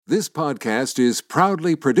This podcast is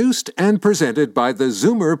proudly produced and presented by the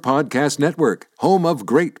Zoomer Podcast Network, home of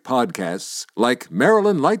great podcasts like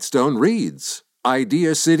Marilyn Lightstone Reads,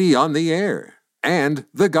 Idea City on the Air, and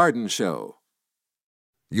The Garden Show.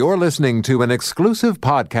 You're listening to an exclusive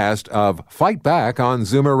podcast of Fight Back on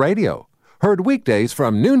Zoomer Radio, heard weekdays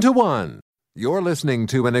from noon to 1. You're listening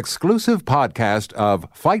to an exclusive podcast of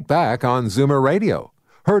Fight Back on Zoomer Radio,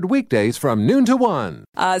 heard weekdays from noon to 1.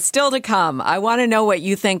 Still to come, I want to know what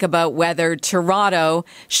you think about whether Toronto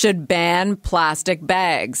should ban plastic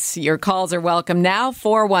bags. Your calls are welcome now,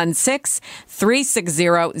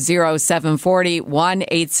 416-360-0740,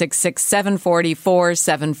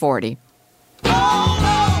 1-866-740-4740.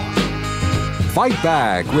 Fight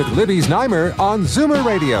Back with Libby Znaimer on Zoomer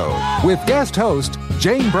Radio with guest host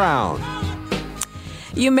Jane Brown.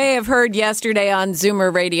 You may have heard yesterday on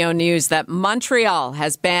Zoomer Radio News that Montreal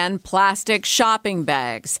has banned plastic shopping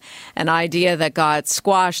bags, an idea that got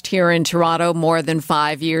squashed here in Toronto more than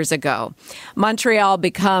 5 years ago. Montreal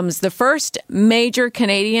becomes the first major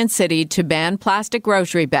Canadian city to ban plastic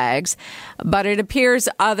grocery bags, but it appears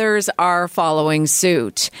others are following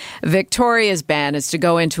suit. Victoria's ban is to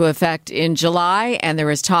go into effect in July, and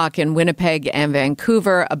there is talk in Winnipeg and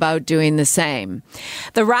Vancouver about doing the same.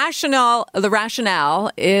 The rationale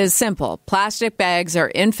is simple. Plastic bags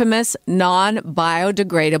are infamous,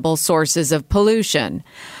 non-biodegradable sources of pollution.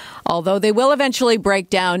 Although they will eventually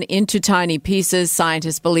break down into tiny pieces,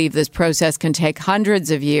 scientists believe this process can take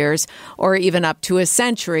hundreds of years or even up to a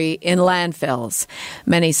century in landfills.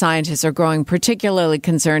 Many scientists are growing particularly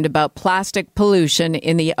concerned about plastic pollution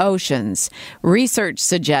in the oceans. Research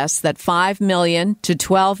suggests that 5 million to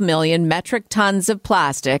 12 million metric tons of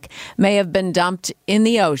plastic may have been dumped in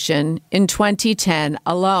the ocean in 2010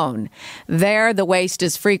 alone. There, the waste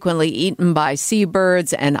is frequently eaten by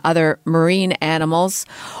seabirds and other marine animals,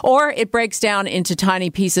 or it breaks down into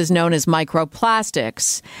tiny pieces known as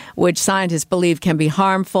microplastics, which scientists believe can be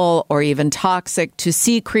harmful or even toxic to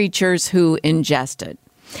sea creatures who ingest it.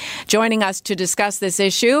 Joining us to discuss this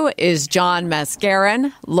issue is John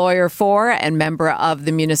Mascarin, lawyer for and member of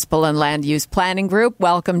the Municipal and Land Use Planning Group.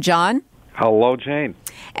 Welcome, John. Hello, Jane.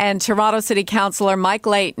 And Toronto City Councillor Mike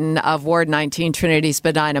Layton of Ward 19, Trinity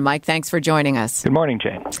Spadina. Mike, thanks for joining us. Good morning,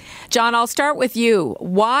 Jane. John, I'll start with you.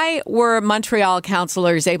 Why were Montreal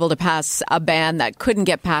councillors able to pass a ban that couldn't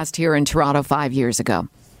get passed here in Toronto 5 years ago?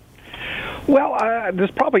 Well, there's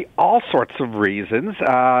probably all sorts of reasons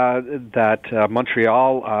that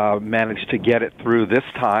Montreal managed to get it through this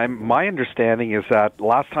time. My understanding is that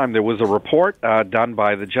last time there was a report done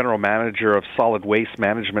by the general manager of Solid Waste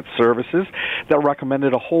Management Services that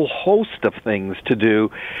recommended a whole host of things to do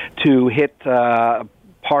to hit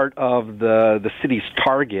part of the city's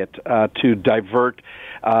target to divert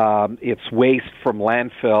its waste from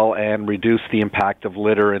landfill and reduce the impact of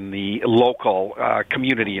litter in the local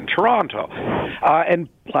community in Toronto. And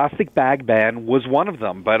plastic bag ban was one of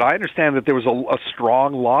them. But I understand that there was a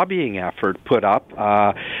strong lobbying effort put up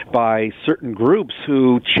by certain groups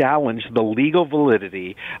who challenged the legal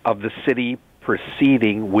validity of the city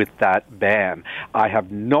proceeding with that ban. I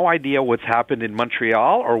have no idea what's happened in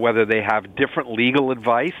Montreal or whether they have different legal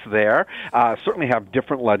advice there. Certainly have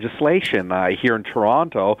different legislation. Here in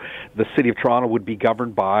Toronto, the City of Toronto would be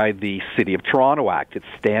governed by the City of Toronto Act. It's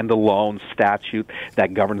standalone statute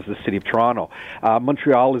that governs the City of Toronto.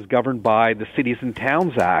 Montreal is governed by the Cities and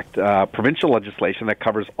Towns Act, provincial legislation that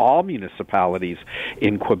covers all municipalities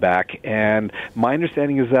in Quebec. And my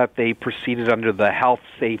understanding is that they proceeded under the health,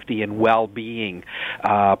 safety, and well-being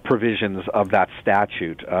provisions of that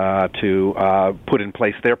statute to put in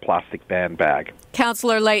place their plastic ban bag.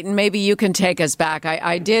 Councillor Layton, maybe you can take us back.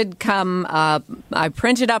 I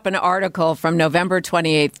printed up an article from November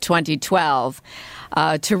 28th, 2012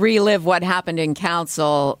 to relive what happened in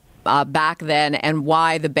council back then and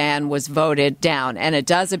why the ban was voted down. And it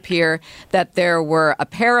does appear that there were a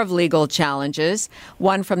pair of legal challenges,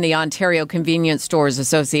 one from the Ontario Convenience Stores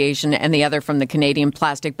Association and the other from the Canadian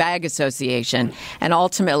Plastic Bag Association. And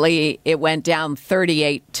ultimately, it went down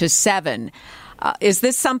 38-7. Is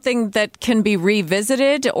this something that can be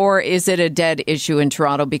revisited, or is it a dead issue in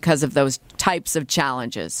Toronto because of those types of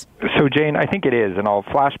challenges? So, Jane, I think it is, and I'll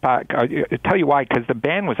flash back. I'll tell you why, because the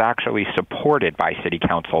ban was actually supported by City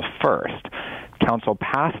Council first. Council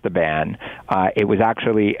passed the ban. It was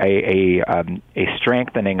actually a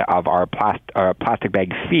strengthening of our plastic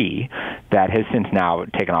bag fee that has since now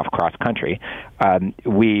taken off cross country.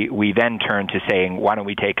 We then turned to saying, why don't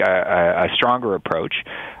we take a stronger approach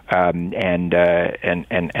and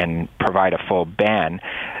provide a full ban.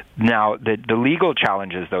 Now, the legal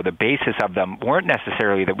challenges, though, the basis of them weren't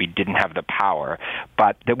necessarily that we didn't have the power,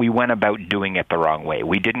 but that we went about doing it the wrong way.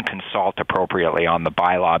 We didn't consult appropriately on the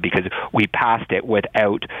bylaw because we passed it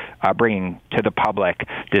without bringing to the public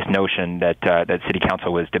this notion that City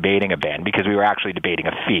Council was debating a ban, because we were actually debating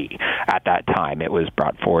a fee at that time. It was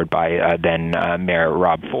brought forward by then Mayor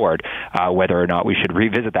Rob Ford, whether or not we should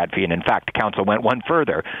revisit that fee. And in fact, Council went one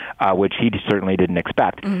further, which he certainly didn't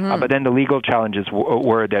expect. But then the legal challenges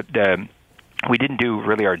were that we didn't do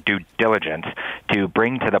really our due diligence to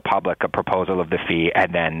bring to the public a proposal of the fee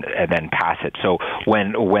and then pass it. So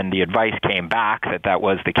when the advice came back that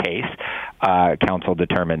was the case, Council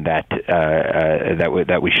determined that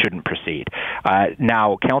we shouldn't proceed.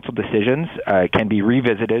 Now, Council decisions can be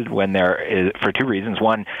revisited when there is, for two reasons.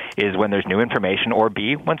 One is when there's new information, or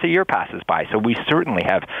B, once a year passes by. So we certainly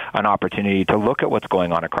have an opportunity to look at what's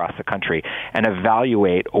going on across the country and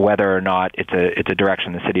evaluate whether or not it's a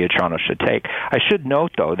direction the City of Toronto should take. I should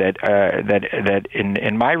note, though, that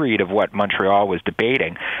in my read of what Montreal was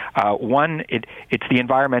debating, one, it's the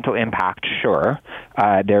environmental impact, sure.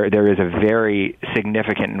 There is a very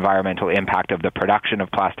significant environmental impact of the production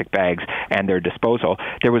of plastic bags and their disposal.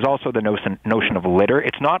 There was also the notion of litter.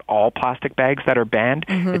 It's not all plastic bags that are banned.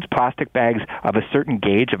 It's plastic bags of a certain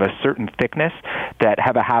gauge, of a certain thickness, that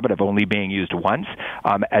have a habit of only being used once,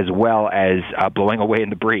 as well as blowing away in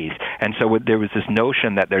the breeze. And so there was this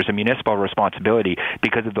notion that there's a municipal responsibility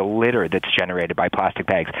because of the litter that's generated by plastic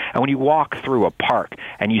bags. And when you walk through a park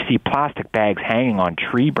and you see plastic bags hanging on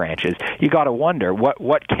tree branches, you got to wonder,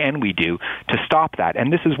 what can we do to stop that?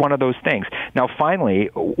 And this is one of those things. Now, finally,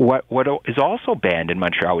 what is also banned in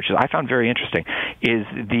Montreal, which I found very interesting, is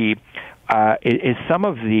is some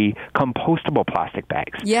of the compostable plastic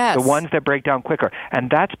bags. Yes. The ones that break down quicker. And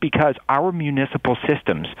that's because our municipal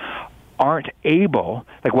systems aren't able,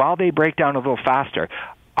 like while they break down a little faster,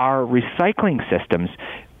 our recycling systems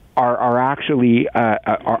are actually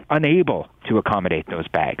are unable to accommodate those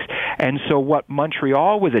bags. And so what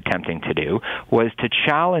Montreal was attempting to do was to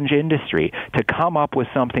challenge industry to come up with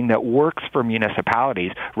something that works for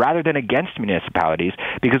municipalities rather than against municipalities,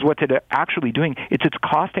 because what it's actually doing, it's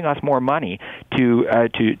costing us more money to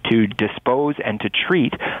dispose and to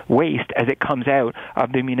treat waste as it comes out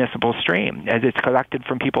of the municipal stream, as it's collected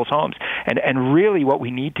from people's homes. And really what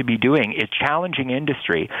we need to be doing is challenging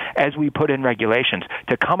industry as we put in regulations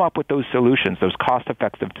to come up with those solutions, those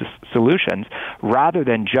cost-effective solutions, rather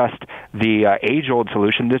than just the age-old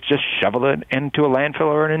solution that's just shovel it into a landfill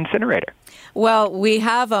or an incinerator. Well, we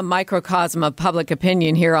have a microcosm of public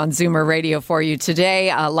opinion here on Zoomer Radio for you today.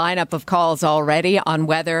 A lineup of calls already on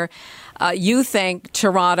whether you think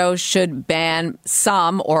Toronto should ban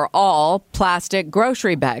some or all plastic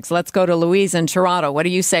grocery bags. Let's go to Louise in Toronto. What do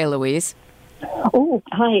you say, Louise? Oh,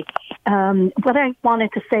 hi. What I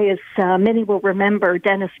wanted to say is many will remember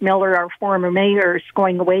Dennis Miller, our former mayor's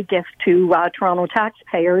going-away gift to Toronto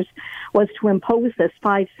taxpayers was to impose this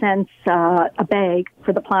 5 cents a bag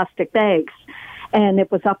for the plastic bags. And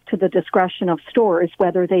it was up to the discretion of stores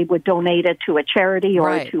whether they would donate it to a charity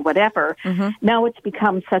or to whatever. Now it's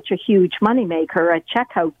become such a huge moneymaker. At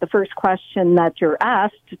checkout, the first question that you're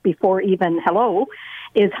asked before even hello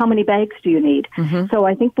is how many bags do you need? So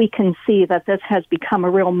I think we can see that this has become a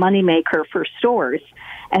real moneymaker for stores.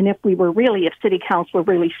 And if City Council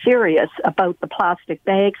were really serious about the plastic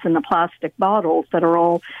bags and the plastic bottles that are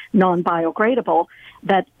all non-biodegradable,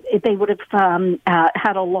 that they would have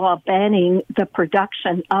had a law banning the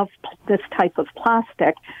production of this type of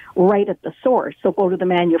plastic right at the source. So go to the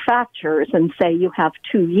manufacturers and say you have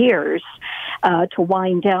 2 years to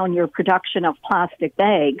wind down your production of plastic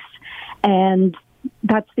bags, and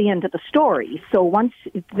that's the end of the story. So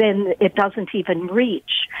then it doesn't even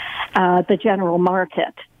reach the general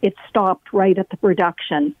market. It's stopped right at the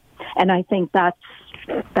production. And I think that's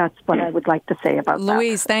what I would like to say about that.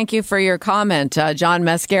 Louise, thank you for your comment. John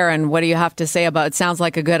Mascarin, what do you have to say about it? Sounds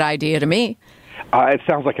like a good idea to me. It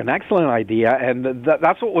sounds like an excellent idea, and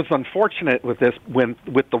that's what was unfortunate with this, with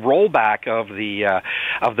the rollback of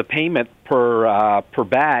the payment per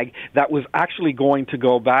bag that was actually going to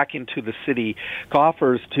go back into the city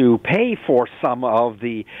coffers to pay for some of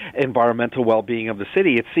the environmental well-being of the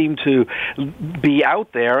city. It seemed to be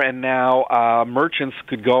out there, and now merchants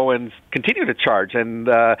could go and continue to charge. And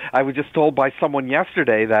I was just told by someone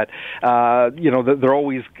yesterday that that they're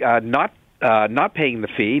always not paying the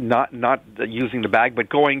fee, not using the bag, but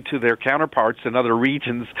going to their counterparts in other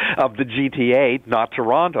regions of the GTA, not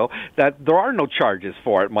Toronto, that there are no charges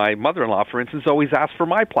for it. My mother-in-law, for instance, always asks for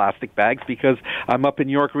my plastic bags because I'm up in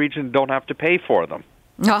York Region and don't have to pay for them.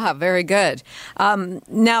 Very good.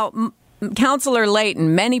 Now, Councillor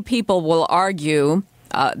Layton, many people will argue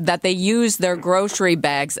that they use their grocery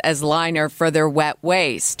bags as liner for their wet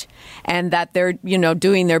waste, and that they're,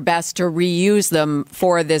 doing their best to reuse them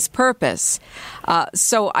for this purpose.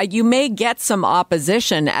 So you may get some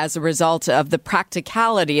opposition as a result of the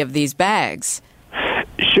practicality of these bags.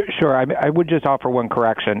 Sure. I would just offer one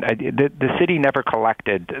correction. The city never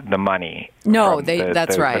collected the money. No,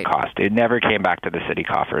 that's right. The cost. It never came back to the city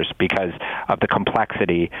coffers because of the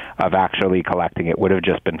complexity of actually collecting it. Would have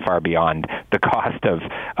just been far beyond the cost of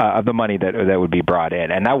the money that would be brought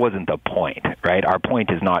in, and that wasn't the point, right? Our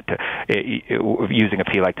point is not to using a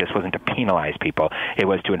fee like this wasn't to penalize people. It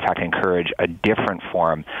was to, in fact, encourage a different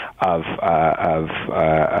form of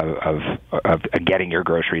getting your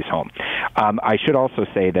groceries home. I should also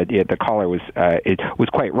say that the caller was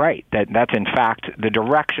quite right. That's in fact the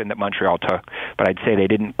direction that Montreal took, but I'd say they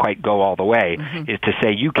didn't quite go all the way. Is to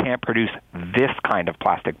say you can't produce this kind of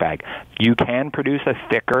plastic bag. You can produce a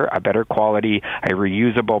thicker, a better quality, a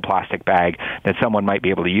reusable plastic bag that someone might be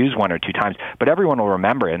able to use one or two times. But everyone will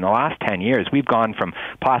remember in the last 10 years we've gone from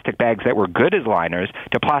plastic bags that were good as liners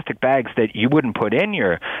to plastic bags that you wouldn't put in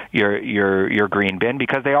your green bin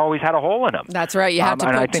because they always had a hole in them. That's right. You have to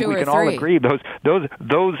put 2 or 3. And I think we can all agree that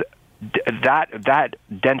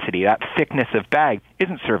density, that thickness of bag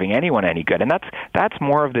isn't serving anyone any good. And that's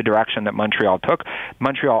more of the direction that Montreal took.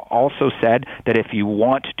 Montreal also said that if you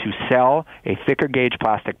want to sell a thicker gauge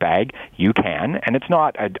plastic bag, you can. And it's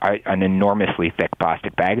not an enormously thick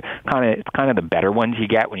plastic bag. It's kind of the better ones you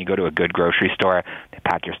get when you go to a good grocery store. They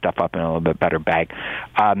pack your stuff up in a little bit better bag.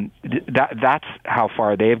 That's how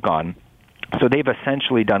far they've gone. So they've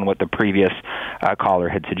essentially done what the previous caller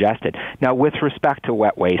had suggested. Now, with respect to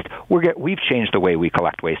wet waste, we've changed the way we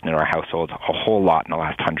collect waste in our households a whole lot in the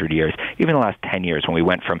last 100 years, even the last 10 years, when we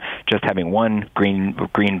went from just having one green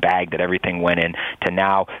bag that everything went in to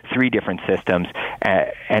now 3 different systems.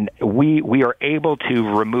 And we are able to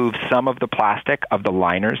remove some of the plastic of the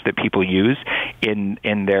liners that people use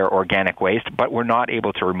in their organic waste, but we're not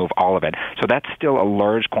able to remove all of it. So that's still a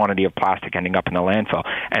large quantity of plastic ending up in the landfill.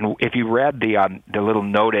 And if you read the little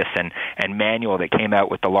notice and manual that came out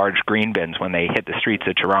with the large green bins when they hit the streets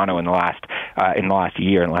of Toronto in the last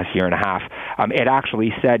year and a half, it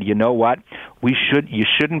actually said, you know what, you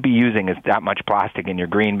shouldn't be using that much plastic in your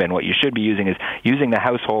green bin. What you should be using is using the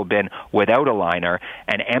household bin without a liner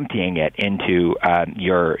and emptying it into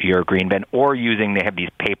your green bin, or they have these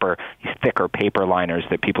thicker paper liners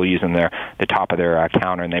that people use on the top of their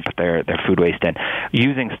counter, and they put their food waste in.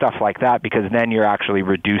 Using stuff like that, because then you're actually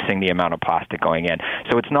reducing the amount of plastic going in.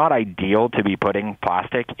 So it's not ideal to be putting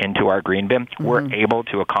plastic into our green bin. Mm-hmm. We're able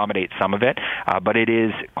to accommodate some of it, but it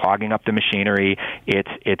is clogging up the machinery.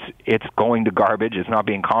 It's going to garbage. It's not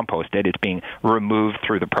being composted. It's being removed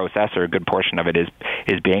through the process, or a good portion of it is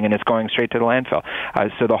being, and it's going straight to the landfill.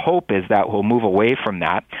 So the hope is that we'll move away from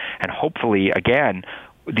that, and hopefully, again,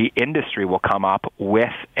 the industry will come up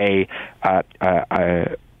with a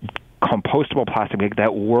compostable plastic bag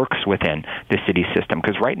that works within the city system,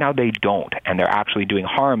 because right now they don't, and they're actually doing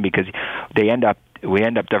harm because we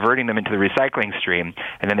end up diverting them into the recycling stream,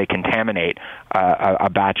 and then they contaminate a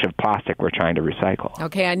batch of plastic we're trying to recycle.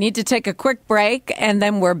 Okay, I need to take a quick break, and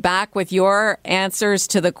then we're back with your answers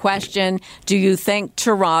to the question, do you think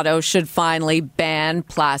Toronto should finally ban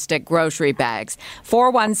plastic grocery bags?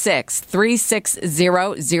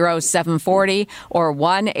 416-360-0740 or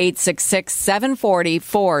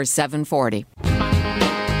 1-866-740-4740.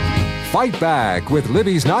 Fight Back with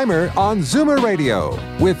Libby Znaimer on Zoomer Radio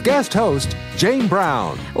with guest host Jane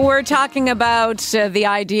Brown. We're talking about the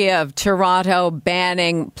idea of Toronto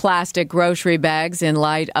banning plastic grocery bags in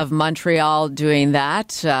light of Montreal doing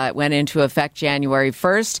that. It went into effect January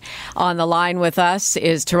 1st. On the line with us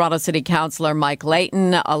is Toronto City Councillor Mike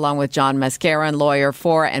Layton, along with John Mascaron, lawyer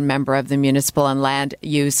for and member of the Municipal and Land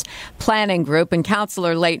Use Planning Group. And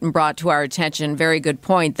Councillor Layton brought to our attention a very good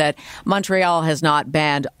point that Montreal has not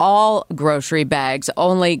banned all grocery bags,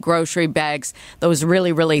 only grocery bags, those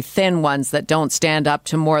really, really thin ones that don't stand up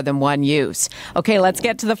to more than one use. Okay, let's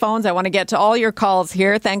get to the phones. I want to get to all your calls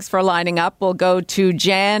here. Thanks for lining up. We'll go to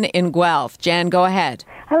Jan in Guelph. Jan, go ahead.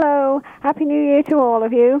 Hello. Happy New Year to all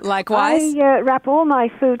of you. Likewise. I wrap all my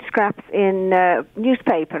food scraps in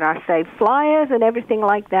newspaper. I save flyers and everything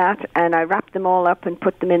like that, and I wrap them all up and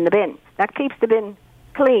put them in the bin. That keeps the bin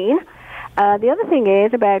clean. The other thing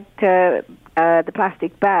is about the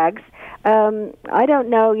plastic bags. I don't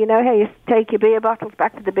know, you know how you take your beer bottles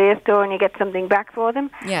back to the beer store and you get something back for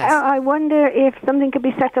them? Yes. I wonder if something could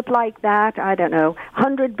be set up like that. I don't know.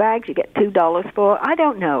 100 bags you get $2 for. I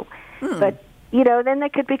don't know. But then they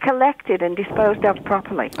could be collected and disposed of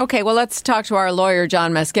properly. Okay, well, let's talk to our lawyer,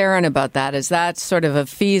 John Mascaron, about that. Is that sort of a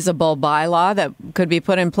feasible bylaw that could be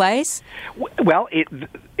put in place? Well,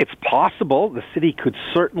 it's possible. The city could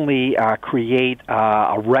certainly create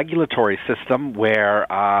a regulatory system where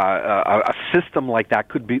a system like that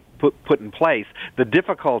could be put in place. The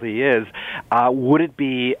difficulty is, would it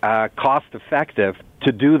be cost-effective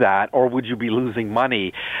to do that, or would you be losing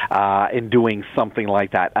money in doing something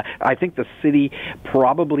like that? I think the city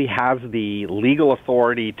probably has the legal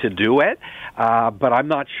authority to do it, but I'm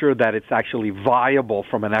not sure that it's actually viable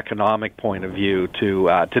from an economic point of view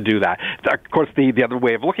to do that. Of course, the other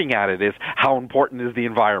way of looking at it is how important is the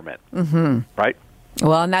environment, right?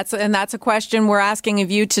 Well, and that's a question we're asking of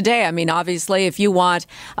you today. I mean, obviously, if you want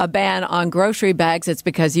a ban on grocery bags, it's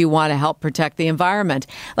because you want to help protect the environment.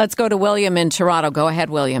 Let's go to William in Toronto. Go ahead,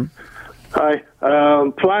 William. Hi.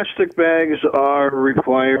 Plastic bags are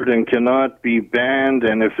required and cannot be banned,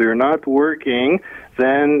 and if they're not working,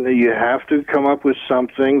 then you have to come up with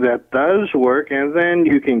something that does work, and then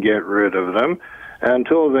you can get rid of them.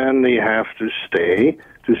 Until then, they have to stay.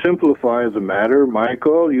 To simplify the matter,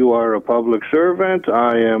 Michael, you are a public servant.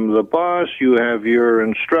 I am the boss. You have your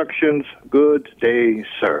instructions. Good day,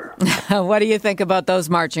 sir. What do you think about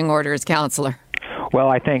those marching orders, Councillor? Well,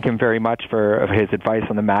 I thank him very much for his advice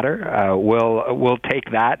on the matter. We'll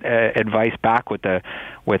take that advice back with the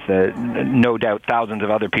no doubt thousands of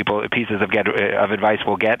other pieces of advice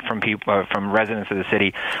we'll get from people from residents of the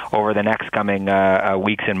city over the next coming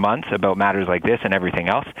weeks and months about matters like this and everything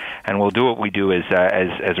else. And we'll do what we do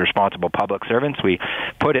as responsible public servants. We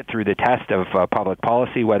put it through the test of public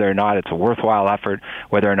policy, whether or not it's a worthwhile effort,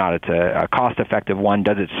 whether or not it's a cost-effective one.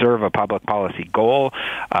 Does it serve a public policy goal?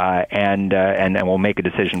 And we'll make a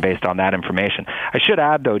decision based on that information. I should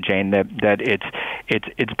add, though, Jane, that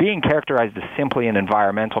it's being characterized as simply an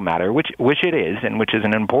environmental matter, which it is, and which is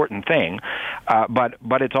an important thing,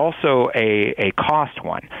 but it's also a cost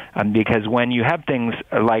one, because when you have things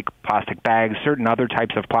like plastic bags, certain other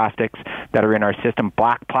types of plastics that are in our system,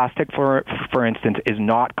 black plastic, for instance, is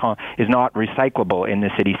not recyclable in the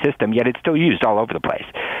city system, yet it's still used all over the place,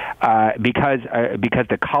 because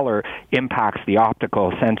the color impacts the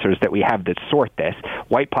optical sensors that we have that sort this.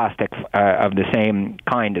 White plastic of the same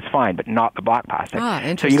kind is fine, but not the black plastic.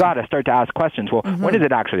 So you got to start to ask questions. Well, when is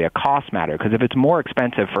it actually a cost matter? Because if it's more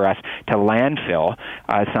expensive for us to landfill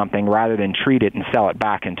something rather than treat it and sell it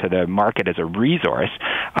back into the market as a resource,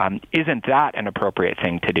 isn't that an appropriate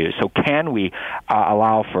thing to do? So can we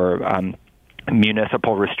allow for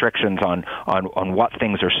municipal restrictions on what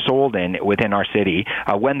things are sold within our city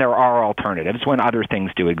when there are alternatives, when other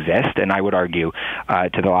things do exist? And I would argue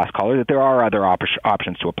to the last caller that there are other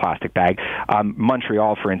options to a plastic bag.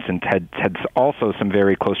 Montreal, for instance, had also some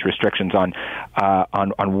very close restrictions on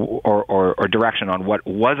direction on what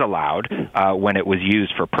was allowed when it was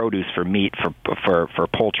used for produce, for meat, for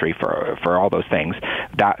poultry, for all those things.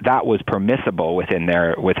 That was permissible within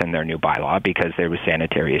their new bylaw because there was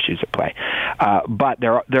sanitary issues at play. But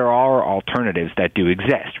there are alternatives that do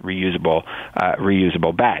exist, reusable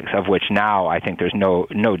bags, of which now I think there's no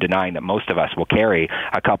denying that most of us will carry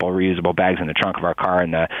a couple of reusable bags in the trunk of our car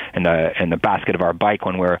and the basket of our bike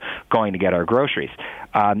when we're going to get our groceries.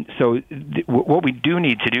 What we do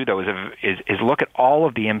need to do, though, is look at all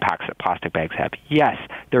of the impacts that plastic bags have. Yes,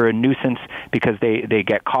 they're a nuisance because they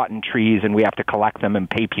get caught in trees and we have to collect them and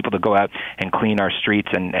pay people to go out and clean our streets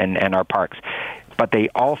and our parks. But they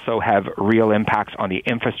also have real impacts on the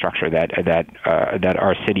infrastructure that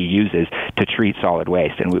our city uses to treat solid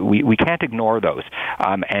waste, and we can't ignore those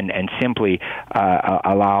and simply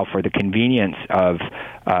allow for the convenience of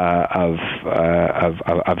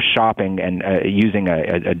shopping and using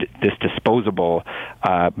this disposable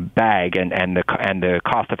bag and the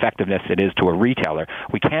cost effectiveness it is to a retailer.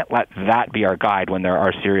 We can't let that be our guide when there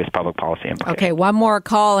are serious public policy implications. Okay, one more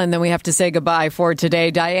call and then we have to say goodbye for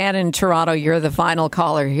today. Diane in Toronto, you're the final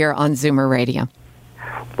caller here on Zoomer Radio.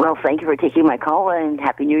 Well, thank you for taking my call and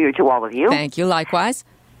Happy New Year to all of you. Thank you, likewise.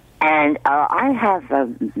 And I'm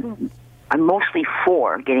mostly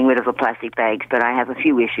for getting rid of the plastic bags, but I have a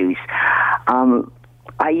few issues.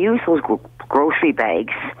 I use those grocery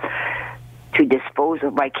bags to dispose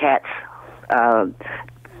of my cat's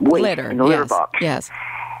waste in the litter box. Yes.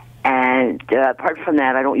 And apart from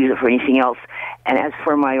that, I don't use it for anything else. And as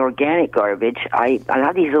for my organic garbage, I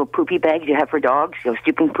have these little poopy bags you have for dogs,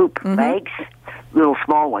 sleeping poop bags, little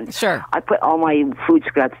small ones. Sure. I put all my food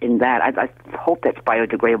scraps in that. I hope that's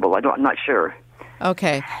biodegradable. I'm not sure.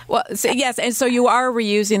 Okay. Well, yes, and so you are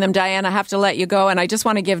reusing them, Diane. I have to let you go, and I just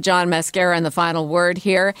want to give John Mascara the final word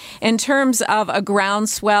here. In terms of a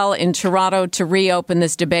groundswell in Toronto to reopen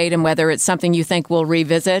this debate and whether it's something you think we'll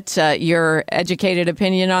revisit, your educated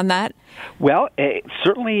opinion on that? Well,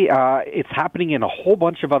 certainly it's happening in a whole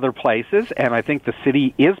bunch of other places, and I think the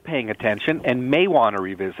city is paying attention and may want to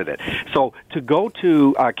revisit it. So to go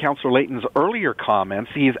to Councillor Layton's earlier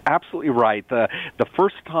comments, he is absolutely right. The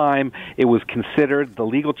first time it was considered, the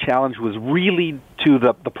legal challenge was really to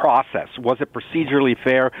the process. Was it procedurally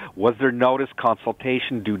fair? Was there notice,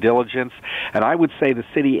 consultation, due diligence? And I would say the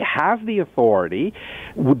city has the authority.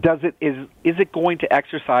 Is it going to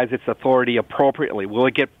exercise its authority appropriately? Will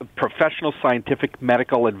it get professional scientific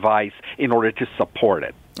medical advice in order to support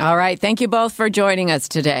it? All right. Thank you both for joining us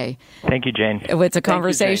today. Thank you, Jane. It's a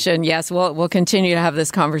conversation. Yes, we'll continue to have this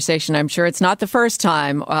conversation. I'm sure it's not the first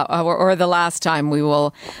time or the last time we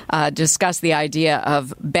will discuss the idea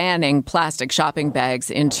of banning plastic shopping bags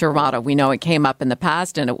in Toronto. We know it came up in the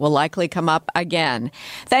past, and it will likely come up again.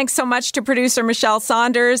 Thanks so much to producer Michelle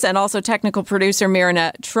Saunders and also technical producer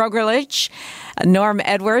Mirna Trogerlich, Norm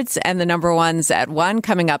Edwards, and the number ones at 1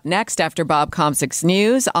 coming up next after Bob Komsick's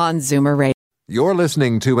news on Zoomer Radio. You're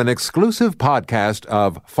listening to an exclusive podcast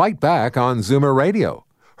of Fight Back on Zoomer Radio.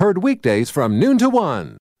 Heard weekdays from noon to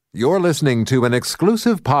 1. You're listening to an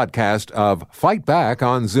exclusive podcast of Fight Back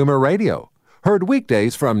on Zoomer Radio. Heard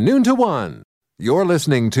weekdays from noon to 1. You're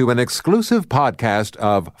listening to an exclusive podcast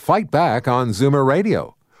of Fight Back on Zoomer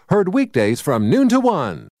Radio. Heard weekdays from noon to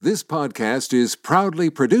 1. This podcast is proudly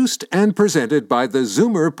produced and presented by the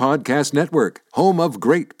Zoomer Podcast Network, home of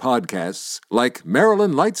great podcasts like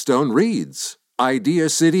Marilyn Lightstone Reads, Idea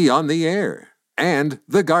City on the Air, and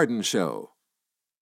The Garden Show.